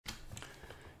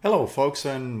Hello folks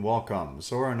and welcome.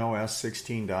 Zorin OS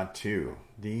 16.2,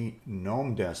 the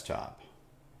GNOME desktop.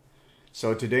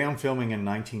 So today I'm filming in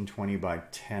 1920 by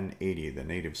 1080, the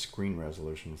native screen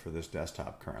resolution for this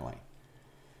desktop currently.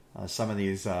 Some of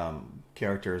these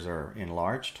characters are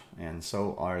enlarged, and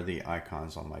so are the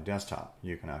icons on my desktop.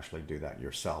 You can actually do that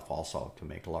yourself also to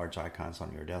make large icons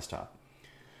on your desktop.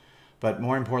 But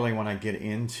more importantly, when I get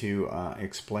into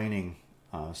explaining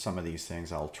some of these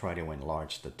things, I'll try to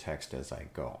enlarge the text as I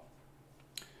go.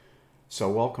 So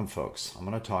welcome folks. I'm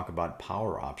going to talk about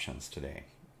power options today.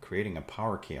 Creating a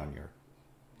power key on your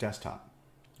desktop.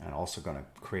 And also going to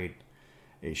create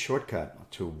a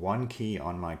shortcut to one key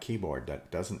on my keyboard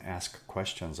that doesn't ask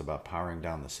questions about powering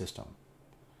down the system.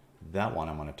 That one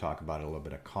I'm going to talk about a little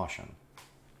bit of caution.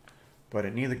 But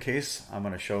in either case, I'm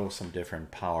going to show some different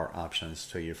power options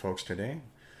to you folks today.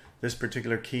 This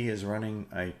particular key is running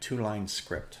a two-line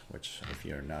script, which if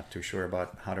you're not too sure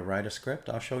about how to write a script,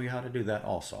 I'll show you how to do that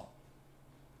also.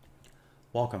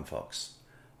 Welcome folks.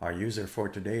 Our user for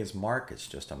today is Mark. It's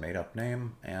just a made-up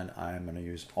name, and I'm going to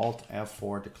use Alt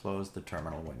F4 to close the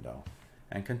terminal window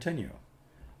and continue.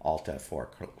 Alt F4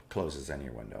 closes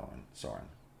any window in Zorin.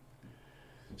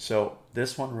 So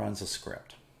this one runs a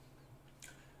script.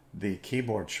 The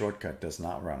keyboard shortcut does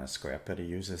not run a script, but it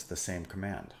uses the same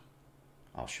command.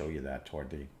 I'll show you that toward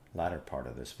the latter part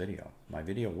of this video. My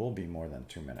video will be more than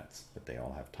 2 minutes, but they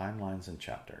all have timelines and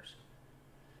chapters.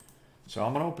 So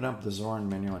I'm going to open up the Zorin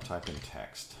menu and type in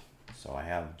text. So I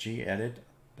have gedit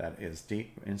that is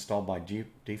installed by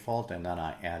default, and then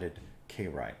I added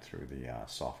kwrite through the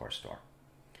software store.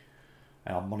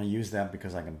 And I'm going to use that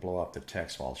because I can blow up the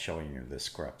text while showing you the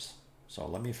scripts. So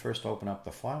let me first open up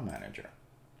the file manager.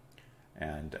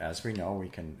 And as we know, we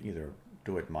can either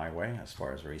do it my way as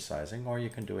far as resizing, or you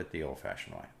can do it the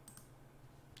old-fashioned way.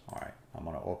 Alright, I'm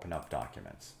going to open up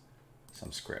documents,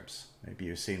 some scripts. Maybe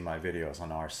you've seen my videos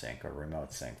on rsync or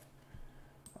remote sync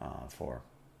for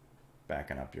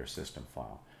backing up your system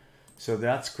file. So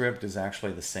that script is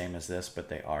actually the same as this, but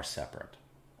they are separate.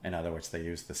 In other words, they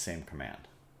use the same command.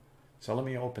 So let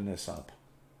me open this up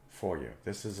for you.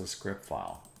 This is a script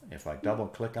file. If I double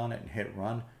click on it and hit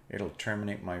run, it'll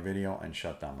terminate my video and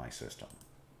shut down my system.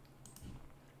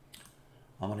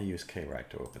 I'm going to use kwrite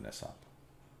to open this up.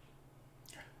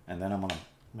 And then I'm going to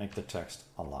make the text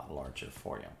a lot larger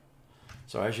for you.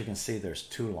 So as you can see, there's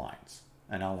 2 lines,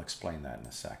 and I'll explain that in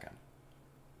a second.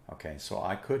 Okay, so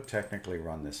I could technically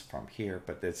run this from here,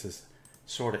 but this is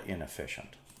sort of inefficient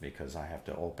because I have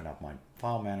to open up my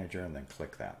file manager and then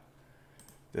click that.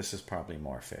 This is probably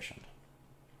more efficient.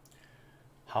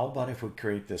 How about if we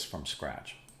create this from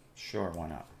scratch? Sure, why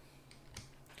not?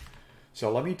 So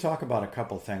let me talk about a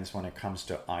couple things when it comes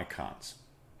to icons.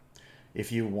 If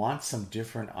you want some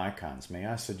different icons, may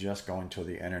I suggest going to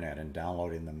the internet and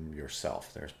downloading them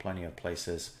yourself. There's plenty of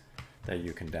places that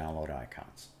you can download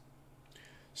icons.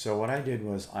 So what I did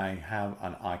was I have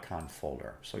an icon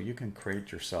folder. So you can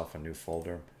create yourself a new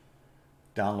folder,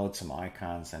 download some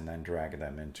icons, and then drag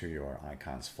them into your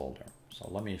icons folder. So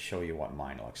let me show you what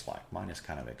mine looks like. Mine is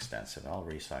kind of extensive. I'll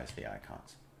resize the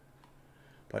icons.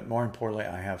 But more importantly,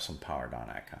 I have some powered on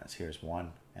icons. Here's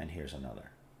one, and here's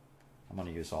another. I'm going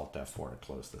to use Alt F4 to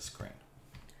close the screen.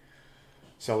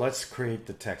 So let's create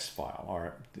the text file,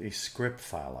 or the script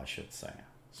file, I should say.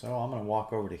 So I'm going to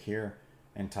walk over to here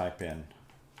and type in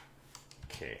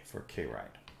K for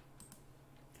kwrite.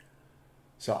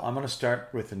 So I'm going to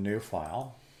start with a new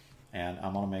file, and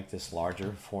I'm going to make this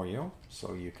larger for you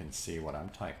so you can see what I'm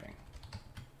typing.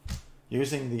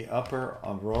 Using the upper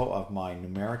row of my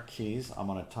numeric keys, I'm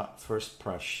going to first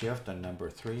press Shift and number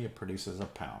 3. It produces a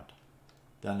pound.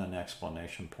 Then an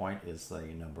exclamation point is the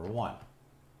number 1.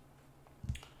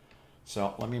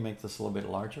 So let me make this a little bit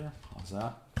larger. How's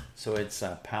that? So it's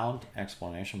a pound,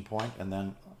 exclamation point, and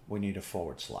then we need a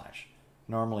 /,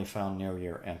 normally found near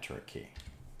your Enter key.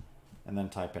 And then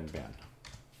type in bin,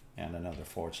 and another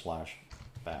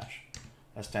 / bash.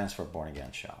 That stands for Born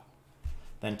Again Shell.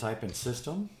 Then type in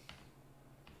system,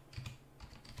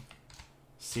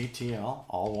 CTL,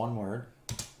 all one word,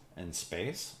 and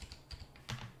space,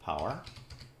 power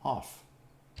off.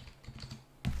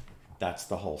 That's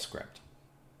the whole script.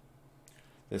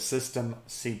 The system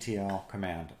CTL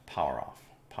command power off.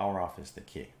 Power off is the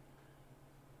key.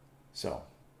 So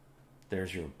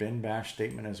there's your bin bash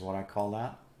statement is what I call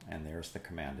that, and there's the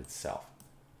command itself.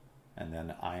 And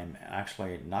then I'm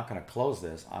actually not going to close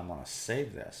this. I'm going to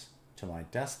save this to my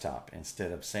desktop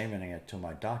instead of saving it to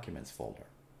my documents folder.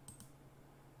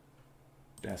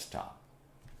 Desktop.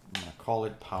 I'm going to call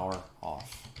it power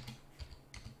off.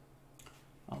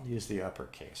 I'll use the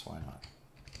uppercase, why not?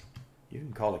 You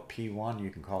can call it P1, you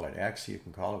can call it X, you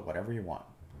can call it whatever you want.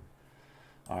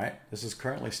 All right, this is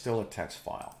currently still a text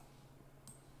file.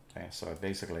 Okay, so it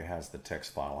basically has the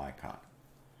text file icon.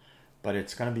 But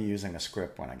it's going to be using a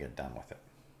script when I get done with it.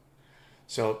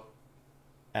 So,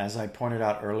 as I pointed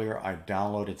out earlier, I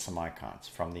downloaded some icons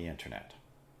from the internet.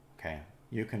 Okay,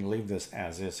 you can leave this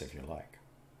as is if you like.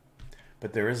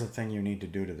 But there is a thing you need to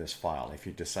do to this file. If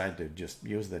you decide to just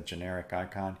use the generic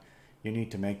icon, you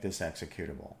need to make this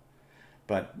executable.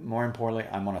 But more importantly,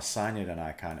 I'm going to assign it an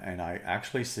icon, and I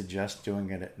actually suggest doing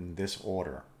it in this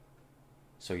order,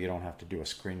 so you don't have to do a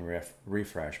screen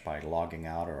refresh by logging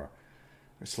out or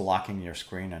just locking your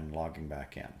screen and logging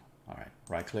back in. All right,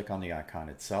 right-click on the icon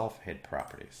itself, hit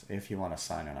Properties, if you want to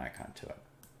assign an icon to it.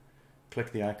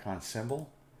 Click the icon symbol,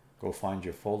 go find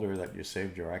your folder that you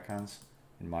saved your icons.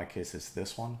 In my case, it's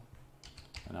this one,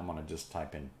 and I'm going to just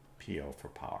type in PO for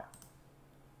power,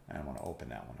 and I'm going to open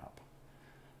that one up.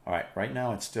 All right, right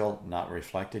now it's still not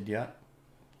reflected yet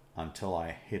until I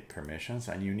hit permissions,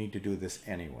 and you need to do this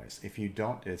anyways. If you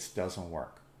don't, it doesn't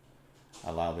work.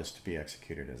 Allow this to be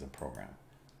executed as a program.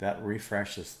 That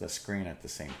refreshes the screen at the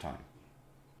same time.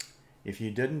 If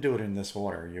you didn't do it in this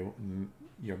order,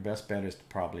 your best bet is to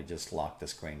probably just lock the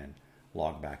screen and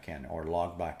log back in, or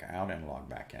log back out and log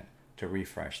back in to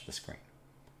refresh the screen.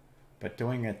 But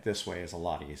doing it this way is a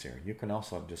lot easier. You can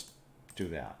also just do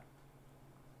that.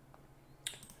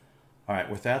 All right,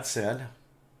 with that said,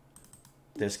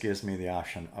 this gives me the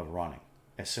option of running.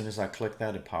 As soon as I click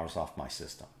that, it powers off my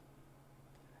system.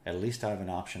 At least I have an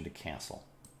option to cancel.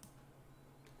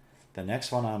 The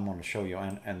next one I'm going to show you,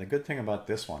 and the good thing about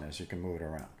this one is you can move it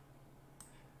around.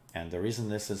 And the reason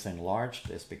this is enlarged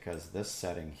is because this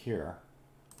setting here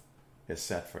is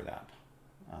set for that,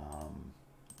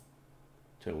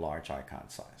 to large icon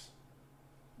size,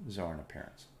 Zorin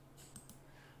appearance.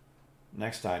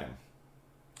 Next item.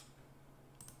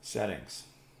 Settings.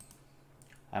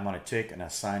 I'm going to take and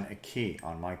assign a key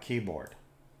on my keyboard.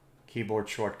 Keyboard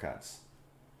shortcuts.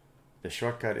 The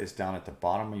shortcut is down at the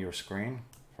bottom of your screen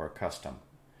for custom.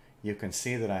 You can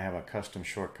see that I have a custom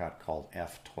shortcut called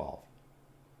F12.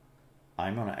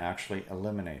 I'm going to actually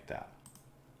eliminate that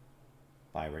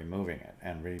by removing it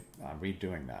and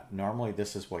redoing that. Normally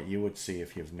this is what you would see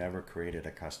if you've never created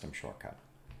a custom shortcut.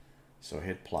 So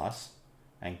hit plus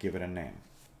and give it a name.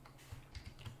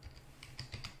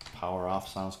 Power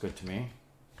off sounds good to me.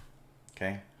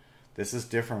 Okay, this is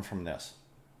different from this,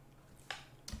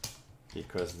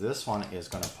 because this one is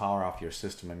going to power off your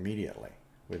system immediately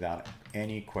without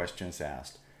any questions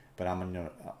asked. But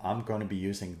I'm going to be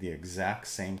using the exact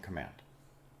same command.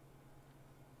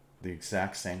 The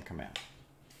exact same command.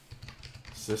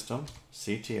 System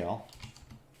CTL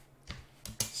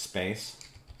space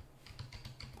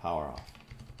power off.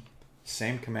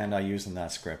 Same command I use in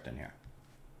that script in here.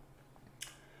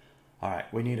 All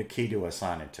right, we need a key to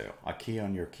assign it to, a key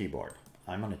on your keyboard.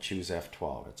 I'm going to choose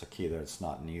F12. It's a key that's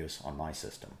not in use on my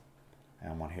system.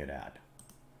 And I'm going to hit add.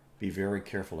 Be very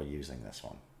careful of using this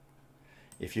one.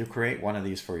 If you create one of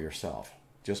these for yourself,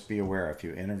 just be aware if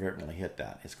you inadvertently hit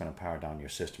that, it's going to power down your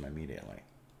system immediately.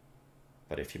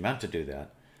 But if you meant to do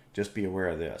that, just be aware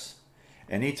of this.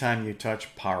 Anytime you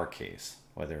touch power keys,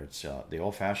 whether it's the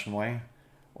old-fashioned way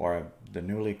or the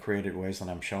newly created ways that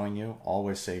I'm showing you,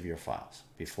 always save your files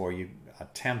before you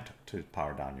attempt to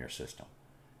power down your system.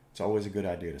 It's always a good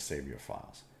idea to save your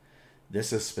files.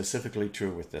 This is specifically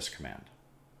true with this command.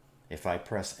 If I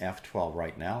press F12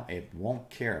 right now, it won't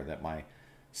care that my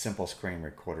simple screen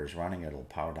recorder is running. It'll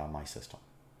power down my system.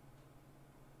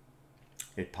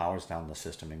 It powers down the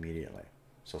system immediately.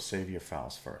 So save your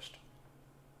files first.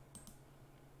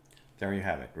 There you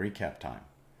have it, recap time.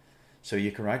 So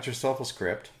you can write yourself a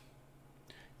script.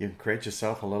 You can create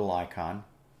yourself a little icon.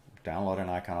 Download an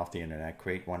icon off the internet.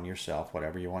 Create one yourself,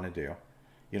 whatever you want to do.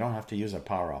 You don't have to use a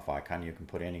power off icon. You can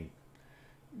put any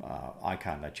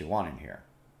icon that you want in here.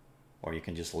 Or you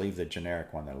can just leave the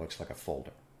generic one that looks like a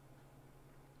folder.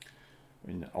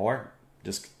 Or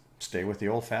just stay with the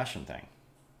old-fashioned thing.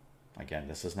 Again,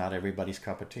 this is not everybody's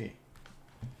cup of tea.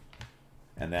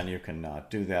 And then you can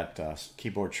do that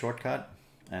keyboard shortcut.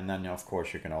 And then, of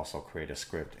course, you can also create a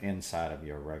script inside of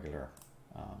your regular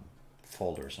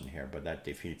folders in here, but that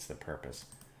defeats the purpose.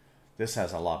 This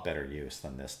has a lot better use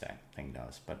than this thing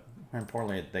does, but more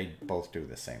importantly, they both do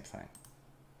the same thing.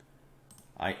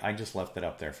 I just left it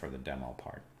up there for the demo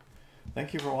part.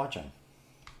 Thank you for watching.